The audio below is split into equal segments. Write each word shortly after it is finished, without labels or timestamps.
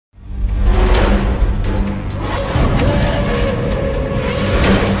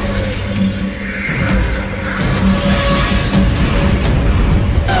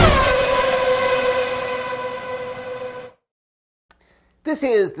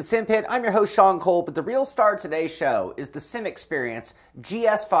This is the Simpit. I'm your host, Shaun Cole, but the real star of today's show is the Sim Xperience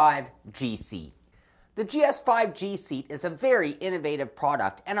GS5 GSeat. The GS5 GSeat is a very innovative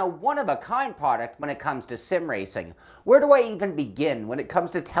product and a one-of-a-kind product when it comes to sim racing. Where do I even begin when it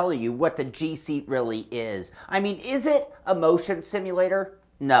comes to telling you what the GSeat really is? I mean, is it a motion simulator?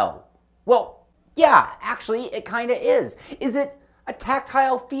 No. Well, yeah, actually, it kind of is. Is it a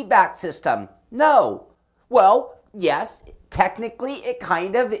tactile feedback system? No. Well, yes, technically it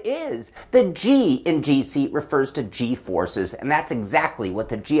kind of is. The G in GSeat refers to G-forces, and that's exactly what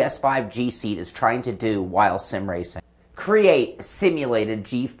the GS5 GSeat is trying to do while sim racing. Create simulated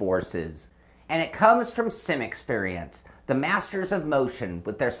G-forces. And it comes from Sim Xperience, the masters of motion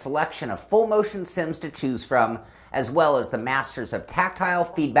with their selection of full motion sims to choose from, as well as the masters of tactile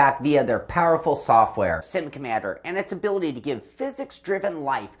feedback via their powerful software, Sim Commander, and its ability to give physics-driven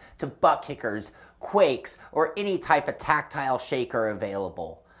life to butt kickers, quakes, or any type of tactile shaker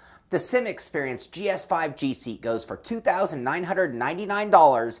available. The Sim Xperience GS5 GSeat goes for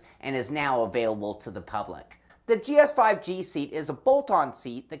 $2,999 and is now available to the public. The GS5 GSeat is a bolt-on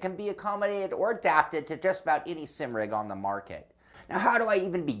seat that can be accommodated or adapted to just about any sim rig on the market. Now, how do I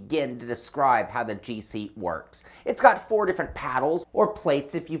even begin to describe how the GSeat works? It's got 4 different paddles, or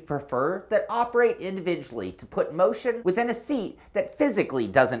plates if you prefer, that operate individually to put motion within a seat that physically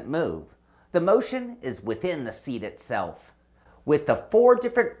doesn't move. The motion is within the seat itself. With the 4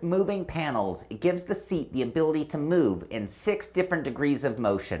 different moving panels, it gives the seat the ability to move in 6 different degrees of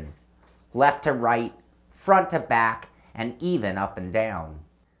motion. Left to right, front to back, and even up and down.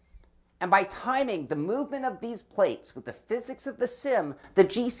 And by timing the movement of these plates with the physics of the sim, the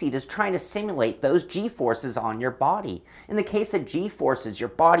GSeat is trying to simulate those G-forces on your body. In the case of G-forces, your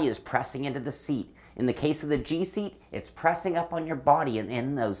body is pressing into the seat. In the case of the GSeat, it's pressing up on your body and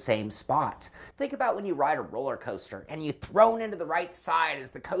in those same spots. Think about when you ride a roller coaster and you're thrown into the right side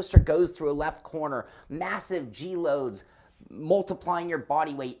as the coaster goes through a left corner, massive G-loads multiplying your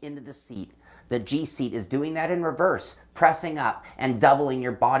body weight into the seat. The GSeat is doing that in reverse, pressing up and doubling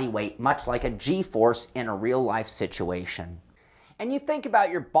your body weight, much like a G-force in a real-life situation. And you think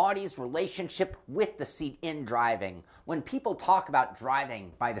about your body's relationship with the seat in driving. When people talk about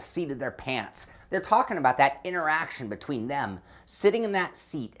driving by the seat of their pants, they're talking about that interaction between them sitting in that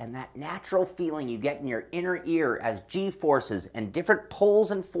seat and that natural feeling you get in your inner ear as G-forces and different pulls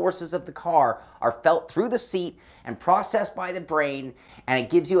and forces of the car are felt through the seat and processed by the brain, and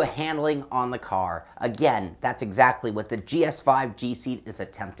it gives you a handling on the car. Again, that's exactly what the GS5 GSeat is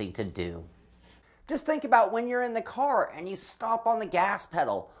attempting to do. Just think about when you're in the car and you stop on the gas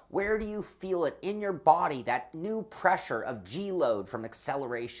pedal. Where do you feel it in your body, that new pressure of G-load from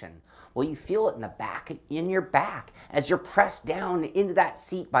acceleration? Well, you feel it in the back, in your back, as you're pressed down into that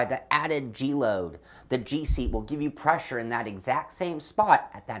seat by the added G-load. The GSeat will give you pressure in that exact same spot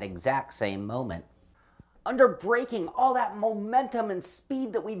at that exact same moment. Under braking, all that momentum and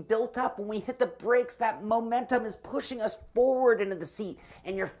speed that we built up when we hit the brakes, that momentum is pushing us forward into the seat,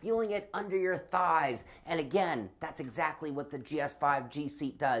 and you're feeling it under your thighs. And again, that's exactly what the GS5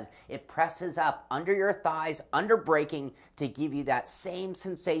 GSeat does. It presses up under your thighs, under braking, to give you that same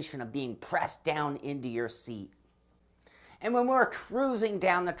sensation of being pressed down into your seat. And when we're cruising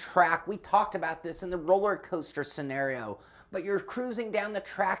down the track, we talked about this in the roller coaster scenario, but you're cruising down the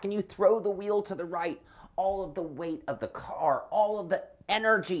track and you throw the wheel to the right. All of the weight of the car, all of the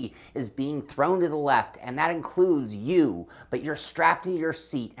energy is being thrown to the left, and that includes you, but you're strapped to your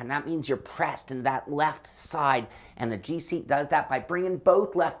seat, and that means you're pressed into that left side, and the GSeat does that by bringing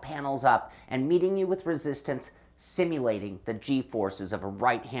both left panels up and meeting you with resistance, simulating the G-forces of a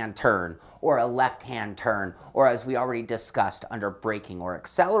right-hand turn or a left-hand turn, or as we already discussed, under braking or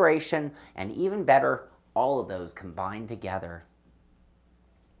acceleration, and even better, all of those combined together.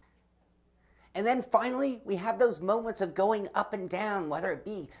 And then finally, we have those moments of going up and down, whether it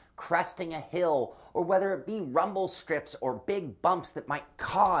be cresting a hill or whether it be rumble strips or big bumps that might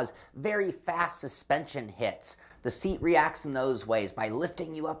cause very fast suspension hits. The seat reacts in those ways by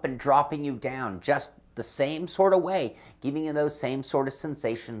lifting you up and dropping you down just the same sort of way, giving you those same sort of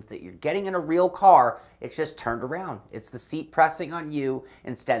sensations that you're getting in a real car. It's just turned around. It's the seat pressing on you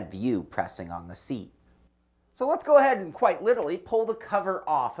instead of you pressing on the seat. So let's go ahead and quite literally pull the cover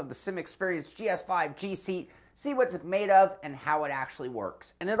off of the Sim Xperience GS5 GSeat, see what it's made of and how it actually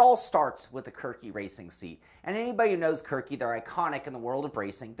works. And it all starts with the Kirky racing seat. And anybody who knows Kirky, they're iconic in the world of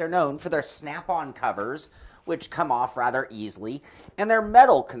racing. They're known for their snap-on covers, which come off rather easily, and their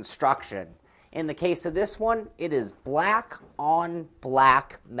metal construction. In the case of this one, it is black on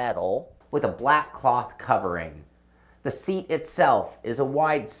black metal with a black cloth covering. The seat itself is a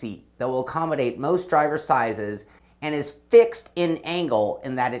wide seat that will accommodate most driver sizes and is fixed in angle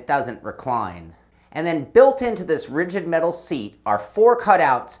in that it doesn't recline. And then built into this rigid metal seat are 4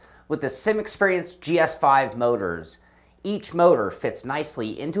 cutouts with the Sim Xperience GS5 motors. Each motor fits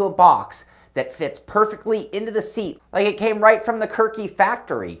nicely into a box that fits perfectly into the seat like it came right from the Kirky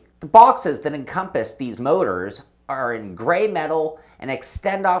factory. The boxes that encompass these motors are in gray metal and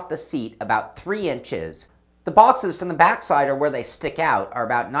extend off the seat about 3 inches. The boxes from the backside, or where they stick out, are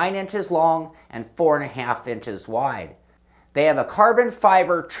about 9 inches long and 4.5 inches wide. They have a carbon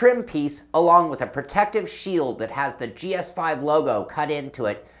fiber trim piece along with a protective shield that has the GS5 logo cut into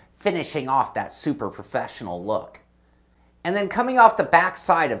it, finishing off that super professional look. And then coming off the back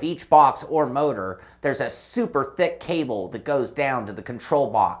side of each box or motor, there's a super thick cable that goes down to the control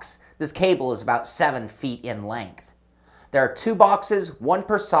box. This cable is about 7 feet in length. There are 2 boxes, 1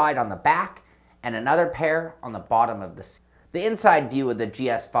 per side on the back, and another pair on the bottom of the seat. The inside view of the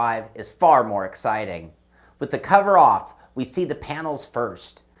GS5 is far more exciting. With the cover off, we see the panels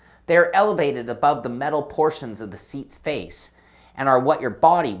first. They are elevated above the metal portions of the seat's face and are what your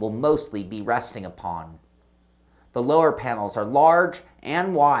body will mostly be resting upon. The lower panels are large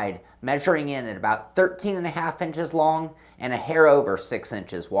and wide, measuring in at about 13.5 inches long and a hair over 6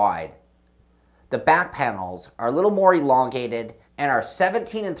 inches wide. The back panels are a little more elongated and are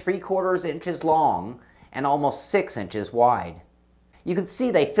 17.75 inches long and almost 6 inches wide. You can see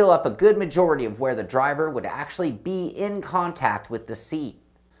they fill up a good majority of where the driver would actually be in contact with the seat.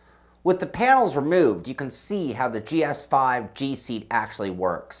 With the panels removed, you can see how the GS5 GSeat actually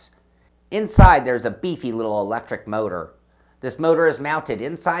works. Inside, there's a beefy little electric motor. This motor is mounted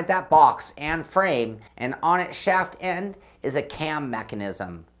inside that box and frame, and on its shaft end is a cam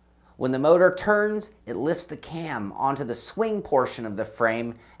mechanism. When the motor turns, it lifts the cam onto the swing portion of the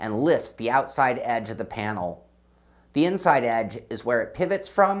frame and lifts the outside edge of the panel. The inside edge is where it pivots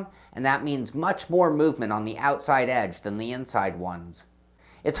from, and that means much more movement on the outside edge than the inside ones.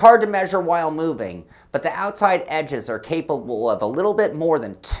 It's hard to measure while moving, but the outside edges are capable of a little bit more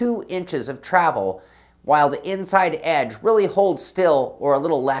than 2 inches of travel, while the inside edge really holds still or a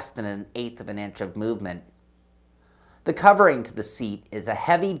little less than 1/8 of an inch of movement. The covering to the seat is a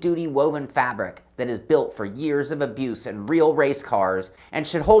heavy-duty woven fabric that is built for years of abuse in real race cars and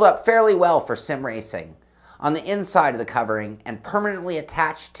should hold up fairly well for sim racing. On the inside of the covering and permanently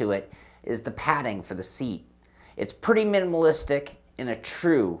attached to it is the padding for the seat. It's pretty minimalistic in a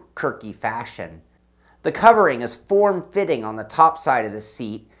true Kirky fashion. The covering is form-fitting on the top side of the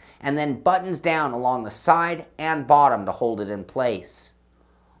seat and then buttons down along the side and bottom to hold it in place.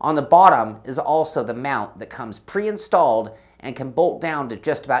 On the bottom is also the mount that comes pre-installed and can bolt down to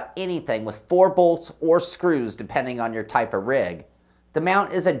just about anything with 4 bolts or screws depending on your type of rig. The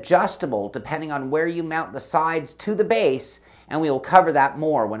mount is adjustable depending on where you mount the sides to the base, and we will cover that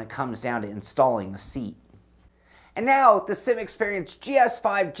more when it comes down to installing the seat. And now the Sim Xperience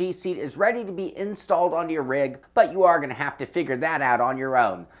GS5 GSeat is ready to be installed onto your rig, but you are going to have to figure that out on your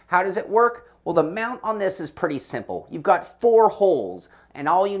own. How does it work? Well, the mount on this is pretty simple. You've got 4 holes, and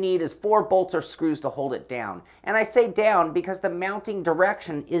all you need is 4 bolts or screws to hold it down. And I say down because the mounting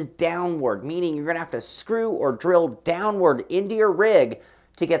direction is downward, meaning you're going to have to screw or drill downward into your rig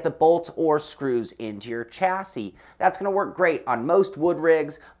to get the bolts or screws into your chassis. That's going to work great on most wood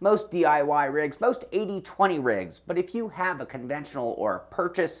rigs, most DIY rigs, most 80/20 rigs. But if you have a conventional or a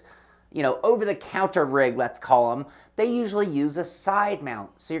purchase, over-the-counter rig, let's call them, they usually use a side mount.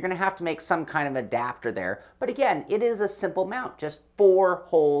 So you're going to have to make some kind of adapter there. But again, it is a simple mount, just 4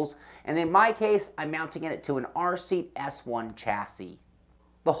 holes. And in my case, I'm mounting it to an R-Seat S1 chassis.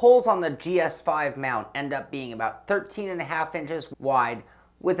 The holes on the GS5 mount end up being about 13.5 inches wide,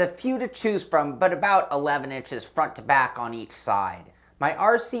 with a few to choose from, but about 11 inches front to back on each side. My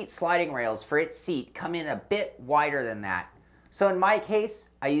R-Seat sliding rails for its seat come in a bit wider than that. So in my case,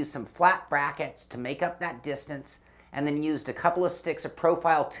 I used some flat brackets to make up that distance and then used a couple of sticks of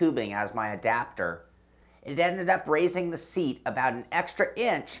profile tubing as my adapter. It ended up raising the seat about an extra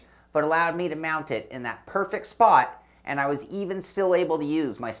inch, but allowed me to mount it in that perfect spot, and I was even still able to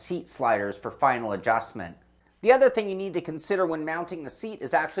use my seat sliders for final adjustment. The other thing you need to consider when mounting the seat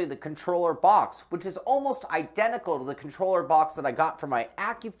is actually the controller box, which is almost identical to the controller box that I got for my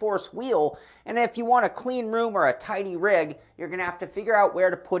AccuForce wheel, and if you want a clean room or a tidy rig, you're going to have to figure out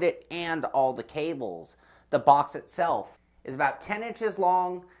where to put it and all the cables. The box itself is about 10 inches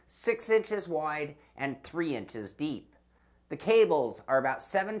long, 6 inches wide, and 3 inches deep. The cables are about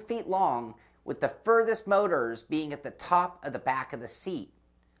 7 feet long, with the furthest motors being at the top of the back of the seat.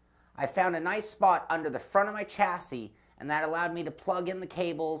 I found a nice spot under the front of my chassis, and that allowed me to plug in the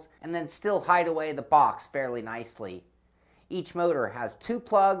cables and then still hide away the box fairly nicely. Each motor has 2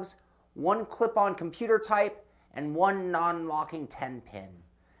 plugs, 1 clip-on computer type, and one non-locking 10-pin.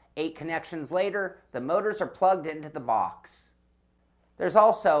 8 connections later, the motors are plugged into the box. There's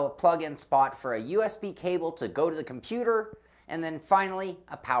also a plug-in spot for a USB cable to go to the computer, and then finally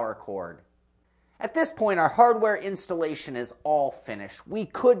a power cord. At this point, our hardware installation is all finished. We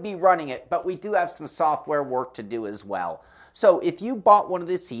could be running it, but we do have some software work to do as well. So if you bought one of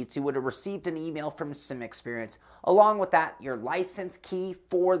the seats, you would have received an email from Sim Xperience. Along with that, your license key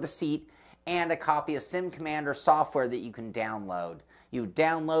for the seat and a copy of Sim Commander software that you can download. You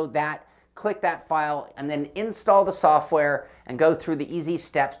download that, click that file, and then install the software and go through the easy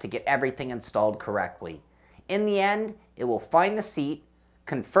steps to get everything installed correctly. In the end, it will find the seat,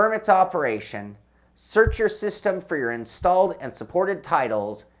 confirm its operation, search your system for your installed and supported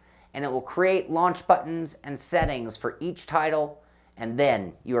titles, and it will create launch buttons and settings for each title, and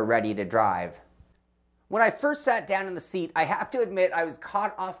then you are ready to drive. When I first sat down in the seat, I have to admit I was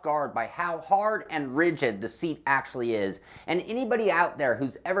caught off guard by how hard and rigid the seat actually is. And anybody out there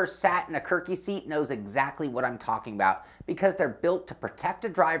who's ever sat in a Kirky seat knows exactly what I'm talking about, because they're built to protect a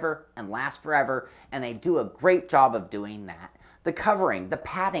driver and last forever, and they do a great job of doing that. The covering, the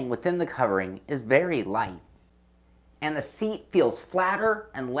padding within the covering is very light, and the seat feels flatter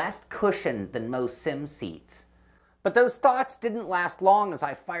and less cushioned than most Sim seats. But those thoughts didn't last long as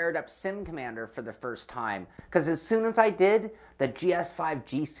I fired up Sim Commander for the first time, because as soon as I did, the GS5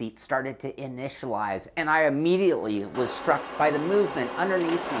 GSeat started to initialize, and I immediately was struck by the movement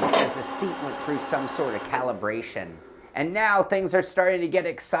underneath me as the seat went through some sort of calibration. And now things are starting to get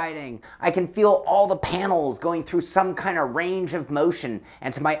exciting. I can feel all the panels going through some kind of range of motion,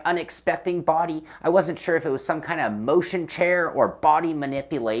 and to my unexpected body, I wasn't sure if it was some kind of motion chair or body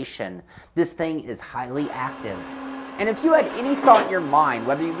manipulation. This thing is highly active. And if you had any thought in your mind,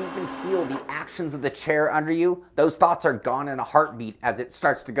 whether you even feel the actions of the chair under you, those thoughts are gone in a heartbeat as it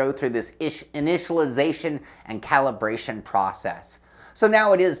starts to go through this initialization and calibration process. So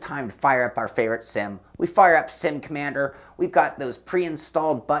now it is time to fire up our favorite sim. We fire up Sim Commander. We've got those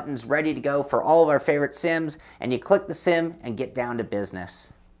pre-installed buttons ready to go for all of our favorite sims, and you click the sim and get down to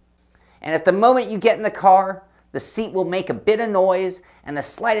business. And at the moment you get in the car, the seat will make a bit of noise and the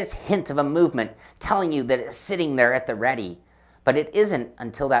slightest hint of a movement telling you that it's sitting there at the ready. But it isn't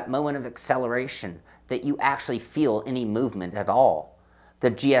until that moment of acceleration that you actually feel any movement at all. The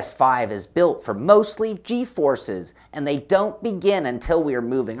GS5 is built for mostly G-forces, and they don't begin until we are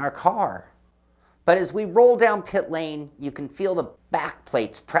moving our car. But as we roll down pit lane, you can feel the back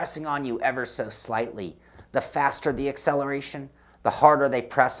plates pressing on you ever so slightly. The faster the acceleration, the harder they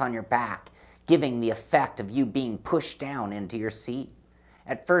press on your back, giving the effect of you being pushed down into your seat.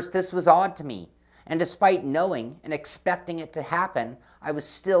 At first this was odd to me, and despite knowing and expecting it to happen, I was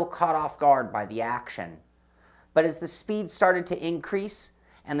still caught off guard by the action. But as the speed started to increase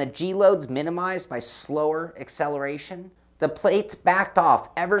and the G-loads minimized by slower acceleration, the plates backed off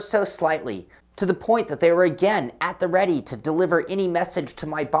ever so slightly to the point that they were again at the ready to deliver any message to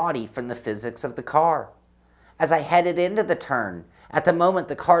my body from the physics of the car. As I headed into the turn, at the moment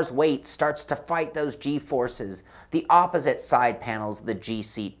the car's weight starts to fight those G-forces, the opposite side panels of the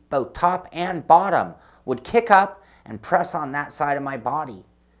G-seat, both top and bottom, would kick up and press on that side of my body.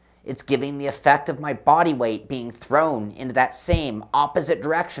 It's giving the effect of my body weight being thrown into that same opposite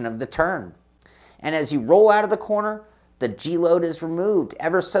direction of the turn. And as you roll out of the corner, the G-load is removed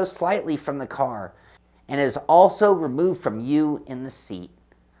ever so slightly from the car and is also removed from you in the seat.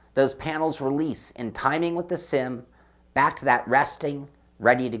 Those panels release in timing with the sim back to that resting,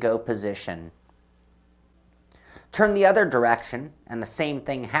 ready to go position. Turn the other direction and the same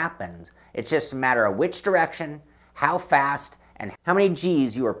thing happens. It's just a matter of which direction, how fast, and how many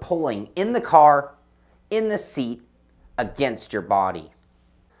G's you are pulling in the car, in the seat, against your body.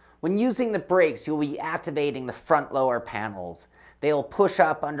 When using the brakes, you'll be activating the front lower panels. They'll push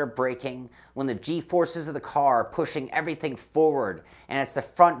up under braking when the G-forces of the car are pushing everything forward, and it's the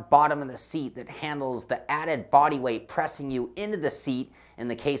front bottom of the seat that handles the added body weight pressing you into the seat in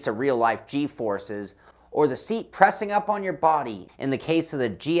the case of real-life G-forces, or the seat pressing up on your body in the case of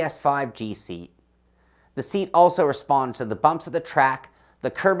the GS5 GSeat. The seat also responds to the bumps of the track,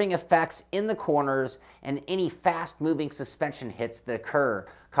 the curbing effects in the corners, and any fast-moving suspension hits that occur,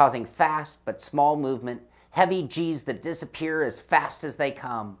 causing fast but small movement, heavy G's that disappear as fast as they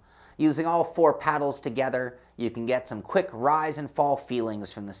come. Using all 4 paddles together, you can get some quick rise and fall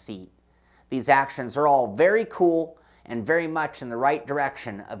feelings from the seat. These actions are all very cool and very much in the right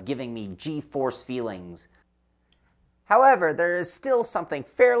direction of giving me G-force feelings. However, there is still something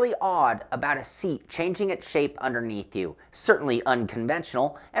fairly odd about a seat changing its shape underneath you. Certainly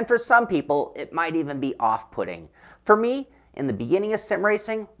unconventional, and for some people, it might even be off-putting. For me, in the beginning of sim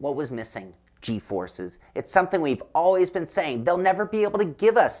racing, what was missing? G-forces. It's something we've always been saying. They'll never be able to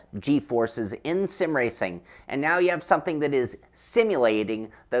give us G-forces in sim racing. And now you have something that is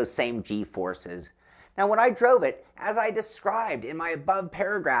simulating those same G-forces. Now when I drove it, as I described in my above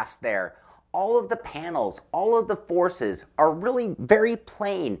paragraphs there, all of the panels, all of the forces are really very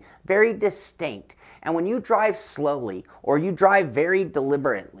plain, very distinct. And when you drive slowly or you drive very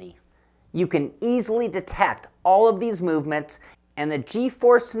deliberately, you can easily detect all of these movements, and the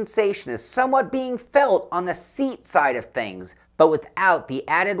G-force sensation is somewhat being felt on the seat side of things, but without the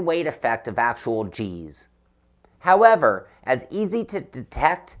added weight effect of actual G's. However, as easy to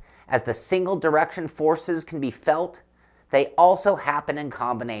detect as the single direction forces can be felt, they also happen in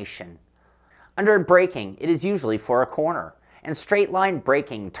combination. Under braking, it is usually for a corner, and straight line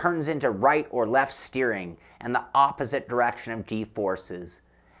braking turns into right or left steering and the opposite direction of G-forces.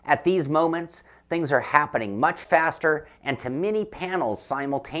 At these moments, things are happening much faster and to many panels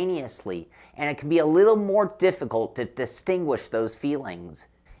simultaneously, and it can be a little more difficult to distinguish those feelings.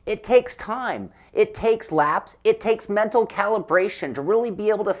 It takes time, it takes laps, it takes mental calibration to really be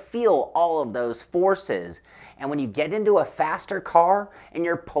able to feel all of those forces. And when you get into a faster car and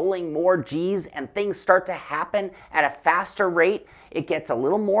you're pulling more G's and things start to happen at a faster rate, it gets a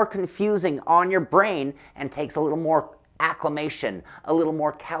little more confusing on your brain and takes a little more acclimation, a little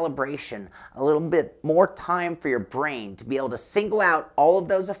more calibration, a little bit more time for your brain to be able to single out all of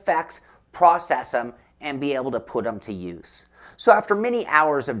those effects, process them, and be able to put them to use. So after many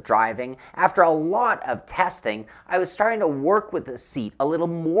hours of driving, after a lot of testing, I was starting to work with the seat a little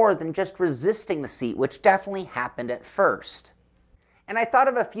more than just resisting the seat, which definitely happened at first. And I thought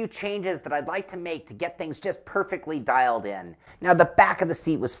of a few changes that I'd like to make to get things just perfectly dialed in. Now the back of the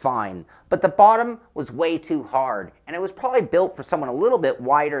seat was fine, but the bottom was way too hard, and it was probably built for someone a little bit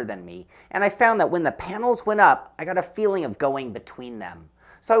wider than me, and I found that when the panels went up, I got a feeling of going between them.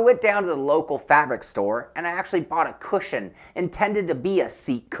 So I went down to the local fabric store and I actually bought a cushion intended to be a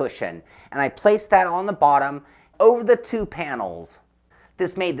seat cushion, and I placed that on the bottom over the two panels.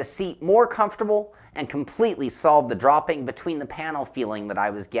 This made the seat more comfortable and completely solved the dropping between the panel feeling that I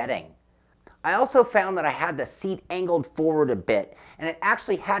was getting. I also found that I had the seat angled forward a bit, and it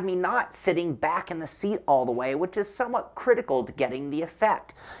actually had me not sitting back in the seat all the way, which is somewhat critical to getting the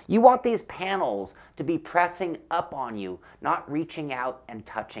effect. You want these panels to be pressing up on you, not reaching out and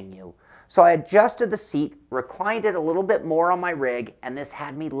touching you. So I adjusted the seat, reclined it a little bit more on my rig, and this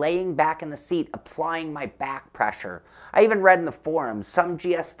had me laying back in the seat, applying my back pressure. I even read in the forums some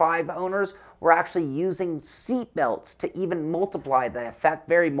GS5 owners were actually using seat belts to even multiply the effect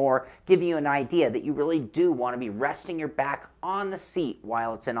very more, give you an idea that you really do want to be resting your back on the seat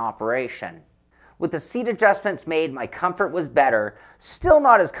while it's in operation. With the seat adjustments made, my comfort was better, still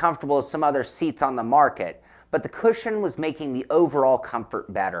not as comfortable as some other seats on the market, but the cushion was making the overall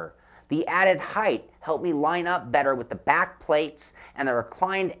comfort better. The added height helped me line up better with the back plates, and the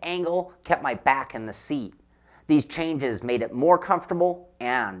reclined angle kept my back in the seat. These changes made it more comfortable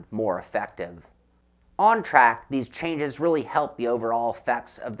and more effective. On track, these changes really helped the overall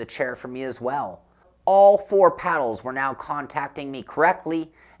effects of the chair for me as well. All four paddles were now contacting me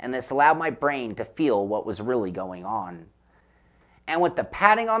correctly, and this allowed my brain to feel what was really going on. And with the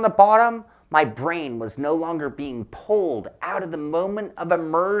padding on the bottom, my brain was no longer being pulled out of the moment of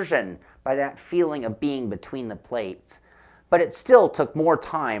immersion by that feeling of being between the plates. But it still took more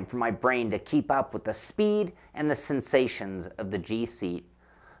time for my brain to keep up with the speed and the sensations of the G-seat.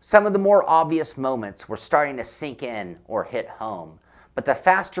 Some of the more obvious moments were starting to sink in or hit home, but the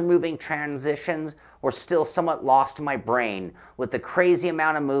faster moving transitions were still somewhat lost to my brain with the crazy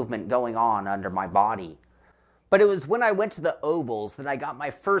amount of movement going on under my body. But it was when I went to the ovals that I got my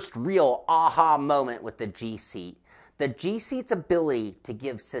first real aha moment with the G-seat. The G-seat's ability to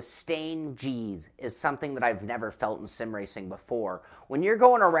give sustained G's is something that I've never felt in sim racing before. When you're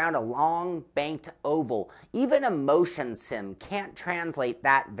going around a long banked oval, even a motion sim can't translate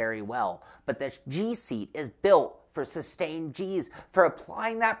that very well. But the G-seat is built for sustained G's, for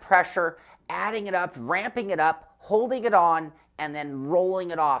applying that pressure, adding it up, ramping it up, holding it on, and then rolling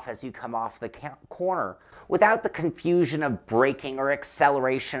it off as you come off the corner, without the confusion of braking or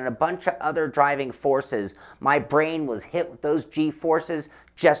acceleration and a bunch of other driving forces. My brain was hit with those G-forces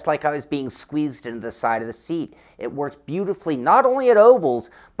just like I was being squeezed into the side of the seat. It worked beautifully, not only at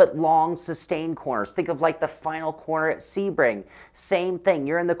ovals, but long sustained corners. Think of like the final corner at Sebring. Same thing,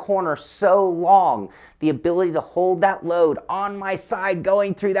 you're in the corner so long. The ability to hold that load on my side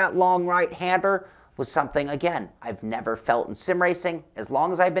going through that long right-hander was something, again, I've never felt in sim racing as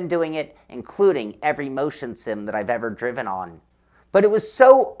long as I've been doing it, including every motion sim that I've ever driven on. But it was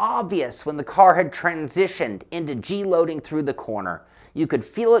so obvious when the car had transitioned into G-loading through the corner. You could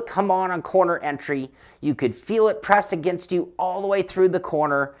feel it come on corner entry. You could feel it press against you all the way through the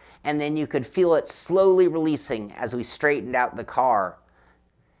corner, and then you could feel it slowly releasing as we straightened out the car.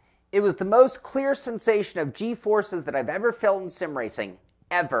 It was the most clear sensation of G-forces that I've ever felt in sim racing,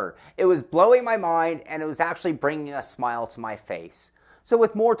 ever. It was blowing my mind, and it was actually bringing a smile to my face. So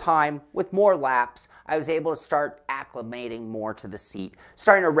with more time, with more laps, I was able to start acclimating more to the seat,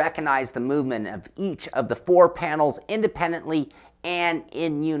 starting to recognize the movement of each of the 4 panels independently and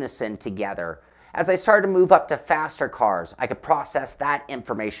in unison together. As I started to move up to faster cars, I could process that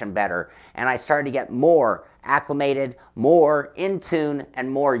information better, and I started to get more acclimated, more in tune,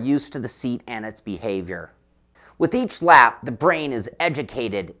 and more used to the seat and its behavior. With each lap, the brain is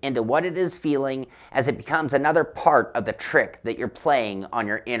educated into what it is feeling as it becomes another part of the trick that you're playing on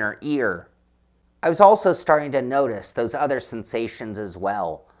your inner ear. I was also starting to notice those other sensations as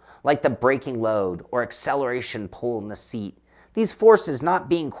well, like the braking load or acceleration pull in the seat. These forces not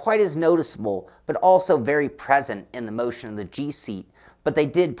being quite as noticeable, but also very present in the motion of the G-seat, but they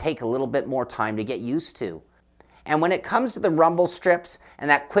did take a little bit more time to get used to. And when it comes to the rumble strips and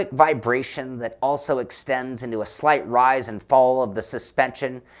that quick vibration that also extends into a slight rise and fall of the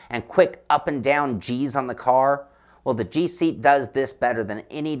suspension and quick up and down G's on the car, well, the G-seat does this better than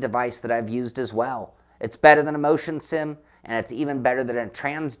any device that I've used as well. It's better than a motion sim, and it's even better than a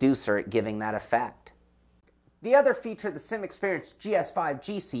transducer at giving that effect. The other feature of the Sim Xperience GS5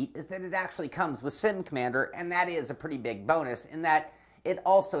 GSeat is that it actually comes with Sim Commander, and that is a pretty big bonus in that it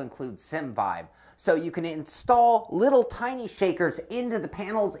also includes Sim Vibe. So you can install little tiny shakers into the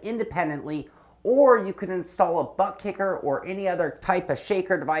panels independently, or you can install a butt kicker or any other type of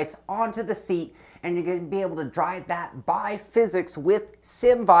shaker device onto the seat, and you're going to be able to drive that by physics with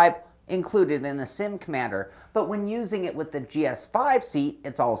Sim Vibe included in the Sim Commander. But when using it with the GS5 seat,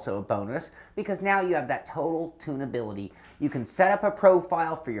 it's also a bonus because now you have that total tunability. You can set up a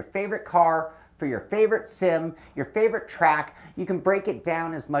profile for your favorite car, for your favorite sim, your favorite track. You can break it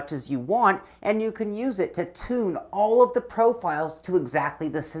down as much as you want, and you can use it to tune all of the profiles to exactly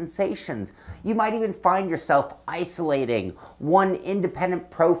the sensations. You might even find yourself isolating one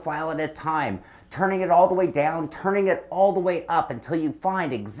independent profile at a time, turning it all the way down, turning it all the way up until you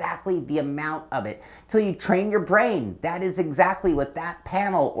find exactly the amount of it, until you train your brain. That is exactly what that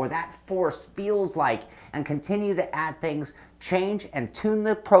panel or that force feels like, and continue to add things, change and tune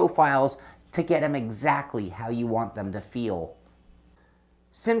the profiles to get them exactly how you want them to feel.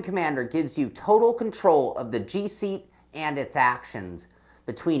 Sim Commander gives you total control of the G-seat and its actions.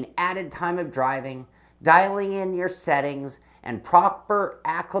 Between added time of driving, dialing in your settings, and proper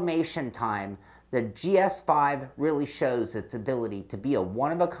acclimation time, the GS5 really shows its ability to be a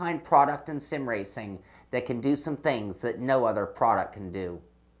one-of-a-kind product in sim racing that can do some things that no other product can do.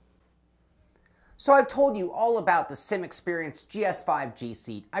 So I've told you all about the Sim Xperience GS5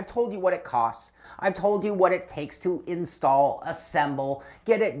 GSeat. I've told you what it costs. I've told you what it takes to install, assemble,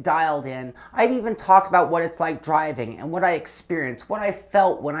 get it dialed in. I've even talked about what it's like driving and what I experienced, what I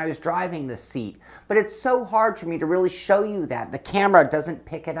felt when I was driving the seat. But it's so hard for me to really show you that. The camera doesn't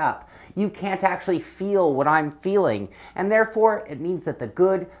pick it up. You can't actually feel what I'm feeling. And therefore, it means that the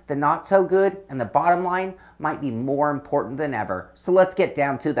good, the not so good, and the bottom line might be more important than ever. So let's get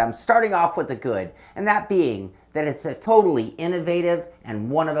down to them, starting off with the good, and that being that it's a totally innovative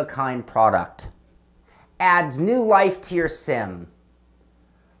and one-of-a-kind product. Adds new life to your sim.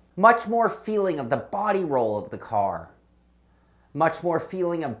 Much more feeling of the body roll of the car. Much more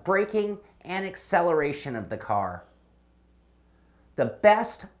feeling of braking and acceleration of the car. The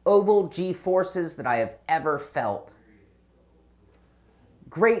best oval G-forces that I have ever felt.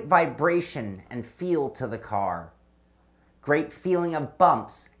 Great vibration and feel to the car. Great feeling of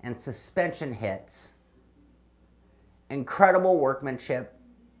bumps and suspension hits. Incredible workmanship.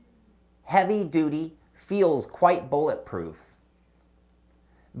 Heavy duty, feels quite bulletproof.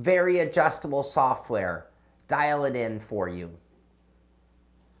 Very adjustable software. Dial it in for you.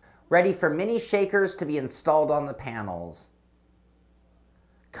 Ready for mini shakers to be installed on the panels.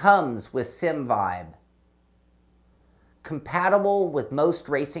 Comes with Sim Vibe. Compatible with most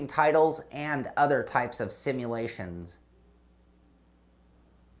racing titles and other types of simulations.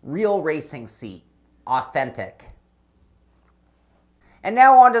 Real racing seat. Authentic. And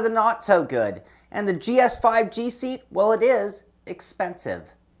now on to the not so good. And the GS5 GSeat, well, it is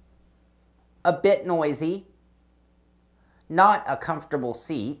expensive. A bit noisy. Not a comfortable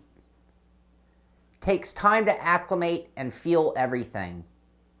seat. Takes time to acclimate and feel everything.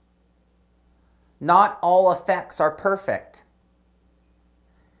 Not all effects are perfect.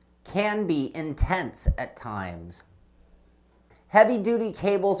 Can be intense at times. Heavy-duty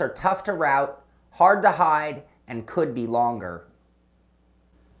cables are tough to route, hard to hide, and could be longer.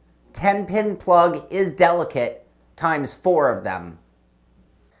 10-pin plug is delicate, times 4 of them.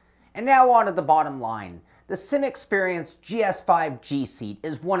 And now on to the bottom line. The Sim Xperience GS5 GSeat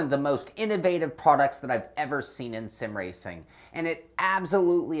is one of the most innovative products that I've ever seen in sim racing. And it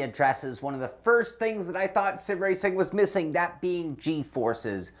absolutely addresses one of the first things that I thought sim racing was missing, that being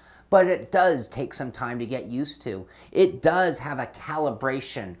G-forces. But it does take some time to get used to. It does have a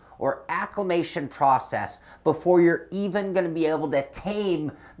calibration or acclimation process before you're even going to be able to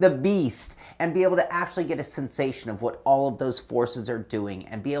tame the beast and be able to actually get a sensation of what all of those forces are doing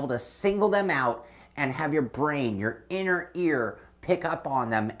and be able to single them out and have your brain, your inner ear, pick up on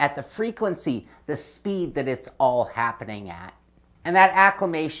them at the frequency, the speed that it's all happening at. And that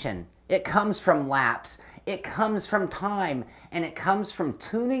acclimation, it comes from laps, it comes from time, and it comes from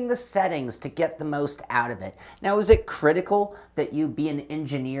tuning the settings to get the most out of it. Now, is it critical that you be an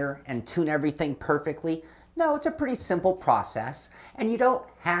engineer and tune everything perfectly? No, it's a pretty simple process, and you don't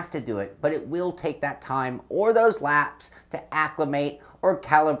have to do it, but it will take that time or those laps to acclimate or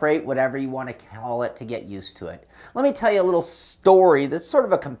calibrate, whatever you want to call it, to get used to it. Let me tell you a little story that's sort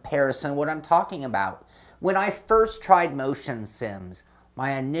of a comparison of what I'm talking about. When I first tried motion sims,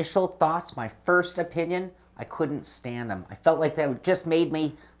 my initial thoughts, my first opinion, I couldn't stand them. I felt like that just made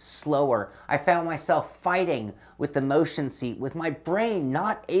me slower. I found myself fighting with the motion seat, with my brain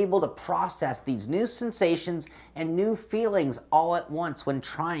not able to process these new sensations and new feelings all at once when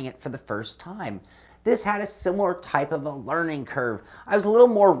trying it for the first time. This had a similar type of a learning curve. I was a little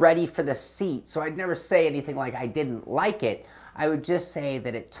more ready for the seat, so I'd never say anything like I didn't like it. I would just say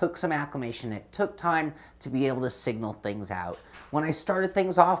that it took some acclimation. It took time to be able to signal things out. When I started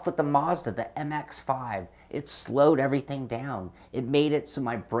things off with the Mazda, the MX-5, it slowed everything down. It made it so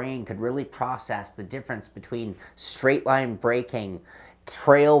my brain could really process the difference between straight line braking,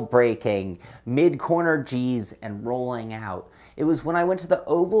 trail braking, mid-corner Gs, and rolling out. It was when I went to the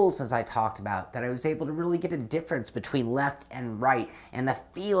ovals, as I talked about, that I was able to really get a difference between left and right and the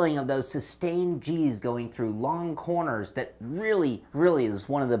feeling of those sustained Gs going through long corners that really, really is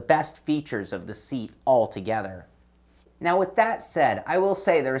one of the best features of the seat altogether. Now, with that said, I will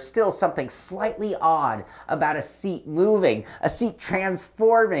say there is still something slightly odd about a seat moving, a seat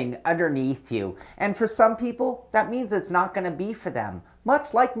transforming underneath you. And for some people, that means it's not going to be for them.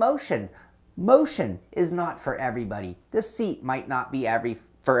 Much like motion. Motion is not for everybody. The seat might not be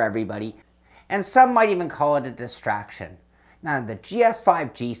for everybody. And some might even call it a distraction. Now, the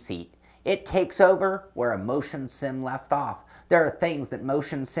GS5 GSeat, it takes over where a motion sim left off. There are things that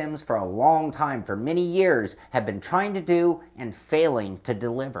motion sims for a long time, for many years, have been trying to do and failing to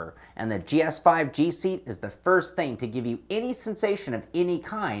deliver. And the GS5 GSeat is the first thing to give you any sensation of any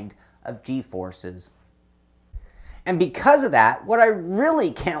kind of G-forces. And because of that, what I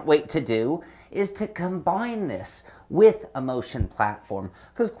really can't wait to do is to combine this with a motion platform.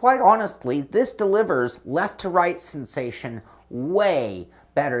 Because quite honestly, this delivers left to right sensation way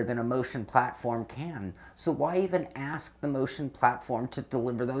better than a motion platform can. So why even ask the motion platform to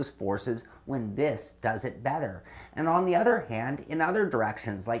deliver those forces when this does it better? And on the other hand, in other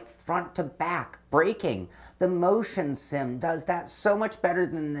directions like front to back braking, the motion sim does that so much better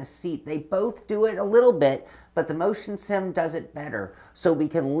than the seat. They both do it a little bit, but the motion sim does it better. So we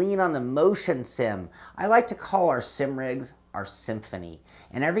can lean on the motion sim. I like to call our sim rigs our symphony.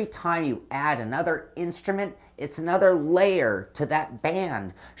 And every time you add another instrument, it's another layer to that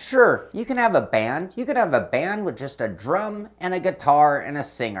band. Sure, you can have a band. You could have a band with just a drum and a guitar and a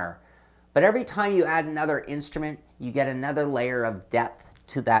singer. But every time you add another instrument, you get another layer of depth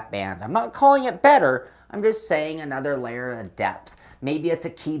to that band. I'm not calling it better. I'm just saying another layer of depth. Maybe it's a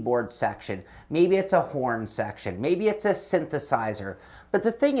keyboard section. Maybe it's a horn section. Maybe it's a synthesizer. But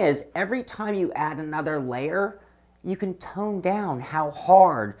the thing is, every time you add another layer, you can tone down how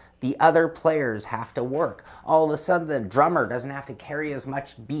hard the other players have to work. All of a sudden, the drummer doesn't have to carry as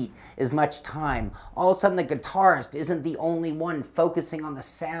much beat, as much time. All of a sudden, the guitarist isn't the only one focusing on the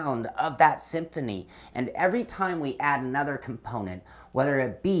sound of that symphony. And every time we add another component, whether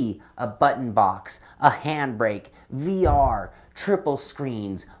it be a button box, a handbrake, VR, triple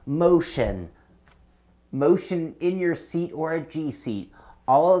screens, motion in your seat or a G seat,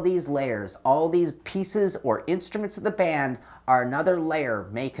 all of these layers, all these pieces or instruments of the band are another layer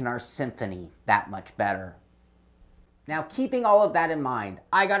making our symphony that much better. Now, keeping all of that in mind,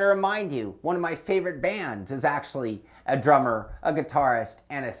 I gotta remind you, one of my favorite bands is actually a drummer, a guitarist,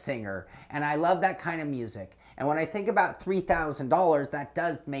 and a singer. And I love that kind of music. And when I think about $3,000, that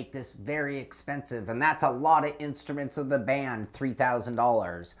does make this very expensive, and that's a lot of instruments of the band,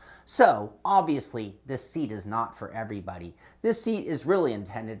 $3,000. So obviously this seat is not for everybody. This seat is really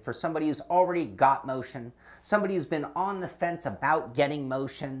intended for somebody who's already got motion, somebody who's been on the fence about getting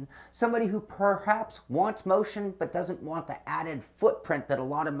motion, somebody who perhaps wants motion but doesn't want the added footprint that a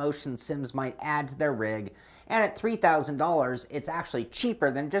lot of motion sims might add to their rig. And at $3,000, it's actually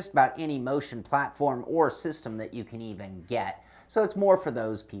cheaper than just about any motion platform or system that you can even get. So it's more for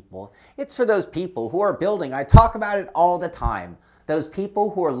those people. It's for those people who are building, I talk about it all the time, those people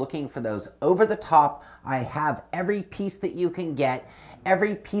who are looking for those over the top, I have every piece that you can get,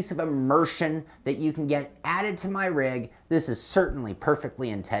 every piece of immersion that you can get added to my rig. This is certainly perfectly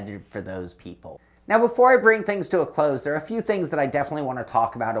intended for those people. Now, before I bring things to a close, there are a few things that I definitely want to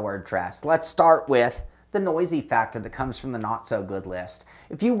talk about or address. Let's start with the noisy factor that comes from the not so good list.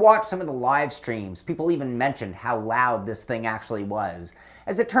 If you watch some of the live streams, people even mentioned how loud this thing actually was.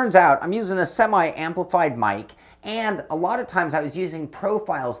 As it turns out, I'm using a semi-amplified mic, and a lot of times I was using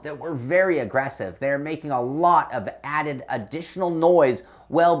profiles that were very aggressive. They're making a lot of added additional noise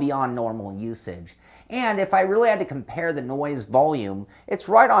well beyond normal usage. And if I really had to compare the noise volume, it's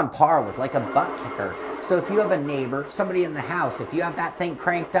right on par with like a butt kicker. So if you have a neighbor, somebody in the house, if you have that thing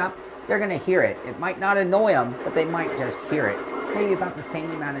cranked up, they're gonna hear it. It might not annoy them, but they might just hear it. Maybe about the same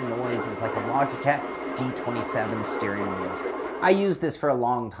amount of noise as like a Logitech G27 steering wheel. I used this for a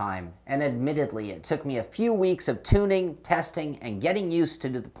long time, and admittedly, it took me a few weeks of tuning, testing, and getting used to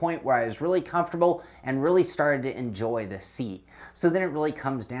the point where I was really comfortable and really started to enjoy the seat. So then it really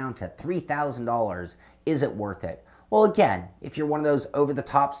comes down to $3,000. Is it worth it? Well, again, if you're one of those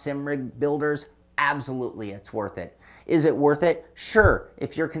over-the-top sim rig builders, absolutely it's worth it. Is it worth it? Sure.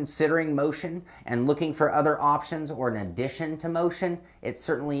 If you're considering motion and looking for other options or an addition to motion, it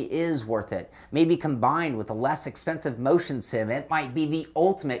certainly is worth it. Maybe combined with a less expensive motion sim, it might be the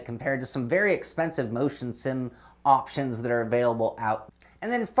ultimate compared to some very expensive motion sim options that are available out.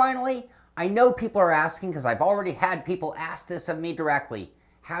 And then finally, I know people are asking, because I've already had people ask this of me directly,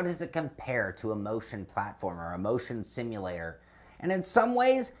 how does it compare to a motion platform or a motion simulator? And in some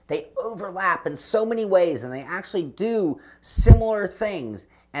ways, they overlap in so many ways, and they actually do similar things.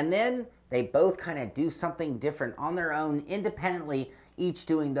 And then they both kind of do something different on their own, independently, each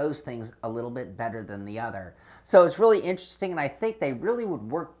doing those things a little bit better than the other. So it's really interesting, and I think they really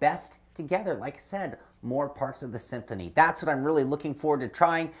would work best together. Like I said, more parts of the symphony. That's what I'm really looking forward to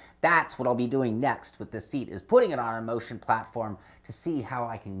trying. That's what I'll be doing next with this seat, is putting it on a motion platform to see how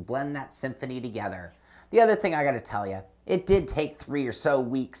I can blend that symphony together. The other thing I got to tell you, it did take 3 or so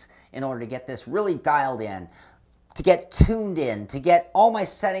weeks in order to get this really dialed in, to get tuned in, to get all my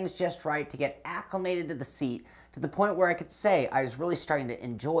settings just right, to get acclimated to the seat, to the point where I could say I was really starting to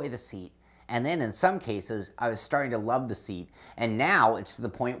enjoy the seat. And then in some cases, I was starting to love the seat. And now it's to the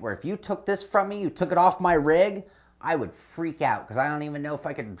point where if you took this from me, you took it off my rig, I would freak out, because I don't even know if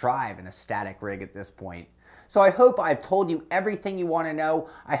I could drive in a static rig at this point. So I hope I've told you everything you want to know.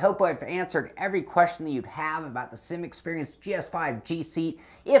 I hope I've answered every question that you'd have about the Sim Xperience GS5 GSeat.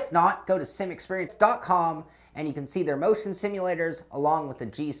 If not, go to simxperience.com and you can see their motion simulators along with the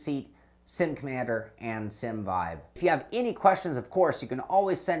GSeat, Sim Commander, and Sim Vibe. If you have any questions, of course, you can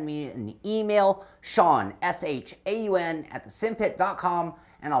always send me an email, Shaun, S-H-A-U-N, @thesimpit.com,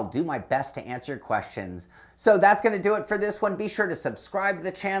 and I'll do my best to answer your questions. So that's going to do it for this one. Be sure to subscribe to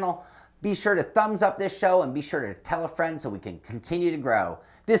the channel. Be sure to thumbs up this show, and be sure to tell a friend so we can continue to grow.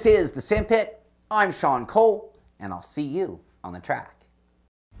 This is the Simpit. I'm Shaun Cole, and I'll see you on the track.